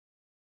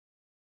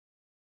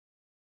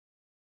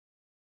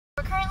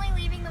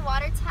the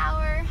water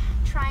tower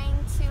trying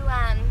to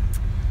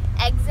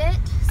exit,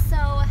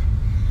 so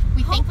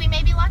we think we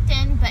may be locked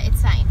in, but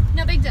it's fine.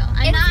 No big deal.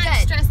 I'm not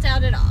stressed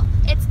out at all.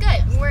 It's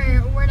good.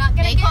 We're not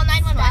gonna call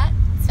 911.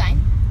 It's fine.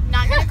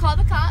 Not gonna call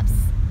the cops.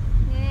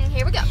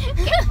 Here we go.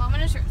 Okay,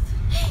 moment of truth.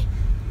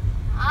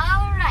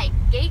 All right,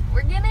 gate.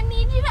 We're gonna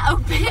need you to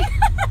open.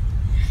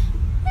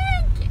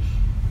 Okay.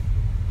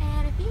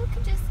 And if you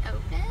could just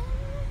open.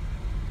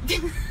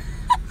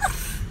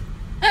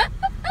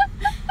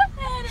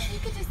 And if you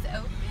could just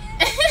open.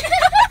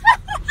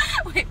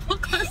 Wait, pull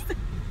close.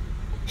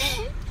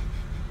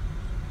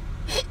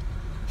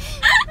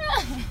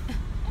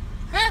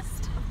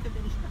 Stop the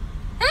video.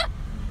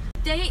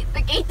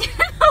 The gate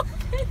didn't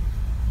open.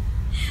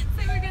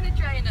 So we're gonna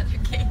try another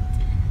gate.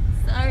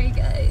 Sorry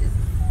guys.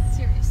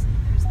 Seriously,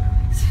 there's no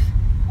exit.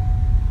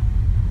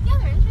 Yeah,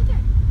 there is right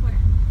there. Where?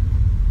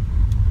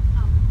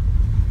 Oh.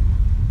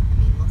 I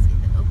mean, we'll see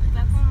if it opens.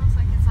 That one looks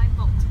like it's like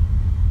bolt.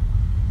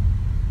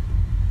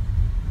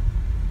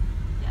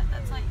 Yeah,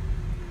 that's like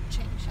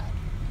chain shot.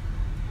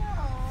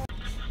 Oh.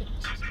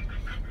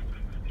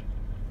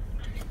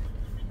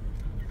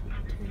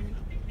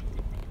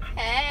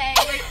 Hey,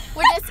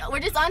 we're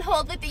just on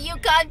hold with the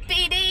Yukon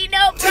PD.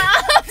 No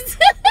problems.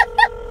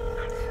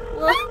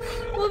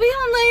 We'll be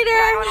on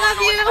later. Love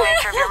you.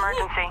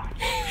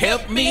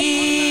 Help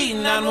me,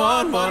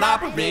 911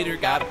 operator,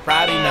 got a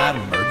Friday night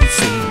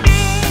emergency.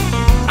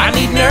 I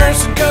need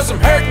nursing cause I'm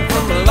hurting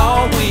from a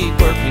long week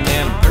working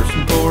and I'm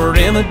thirsting for a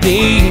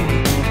remedy.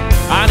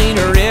 I need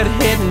a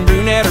redhead and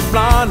brunette or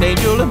blonde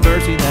angel of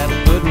mercy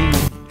that'll put me in.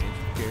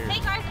 Hey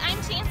Garth, I'm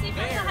Chancey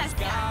from the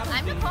Huska.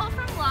 I'm Nicole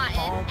from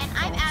Lawton, and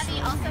I'm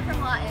Abby, also from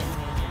Lawton.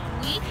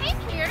 We came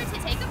here to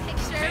take a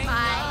picture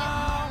by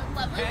the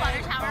lovely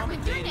water tower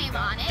with your name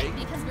on it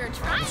because we're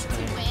trying to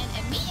win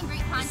a meet and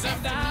greet contest to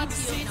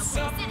meet you in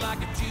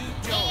Oklahoma City.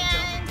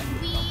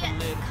 And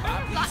we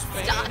kind of got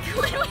stuck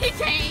when we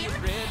came,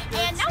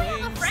 and now we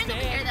have a friend over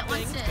here that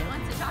wants to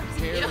talk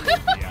to you.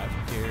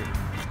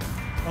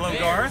 Hello,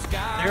 Garth.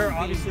 They're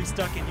obviously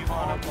stuck in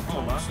Yukon,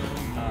 Oklahoma.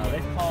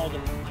 They've called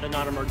the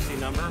non-emergency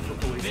number for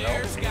police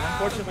help, and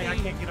unfortunately I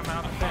can't get them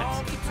out of the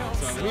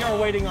fence. So we are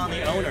waiting on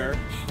the owner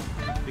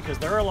because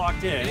they're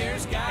locked in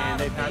and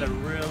they've had a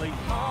really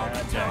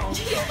bad day.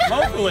 So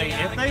hopefully,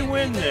 if they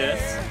win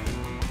this,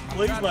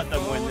 please let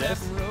them win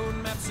this.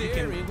 You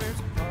can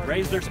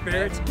raise their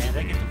spirits and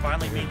they get to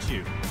finally meet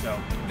you. So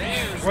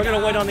we're going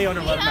to wait on the owner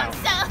to let them out.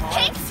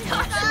 Thanks,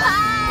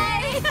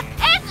 bye!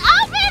 It's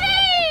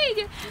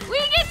opening! We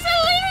get to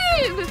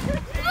leave!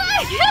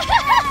 Look!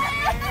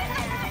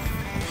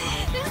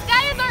 This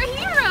guy is our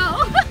hero!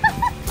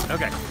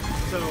 Okay,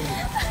 so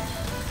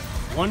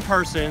one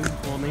person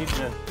will need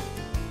to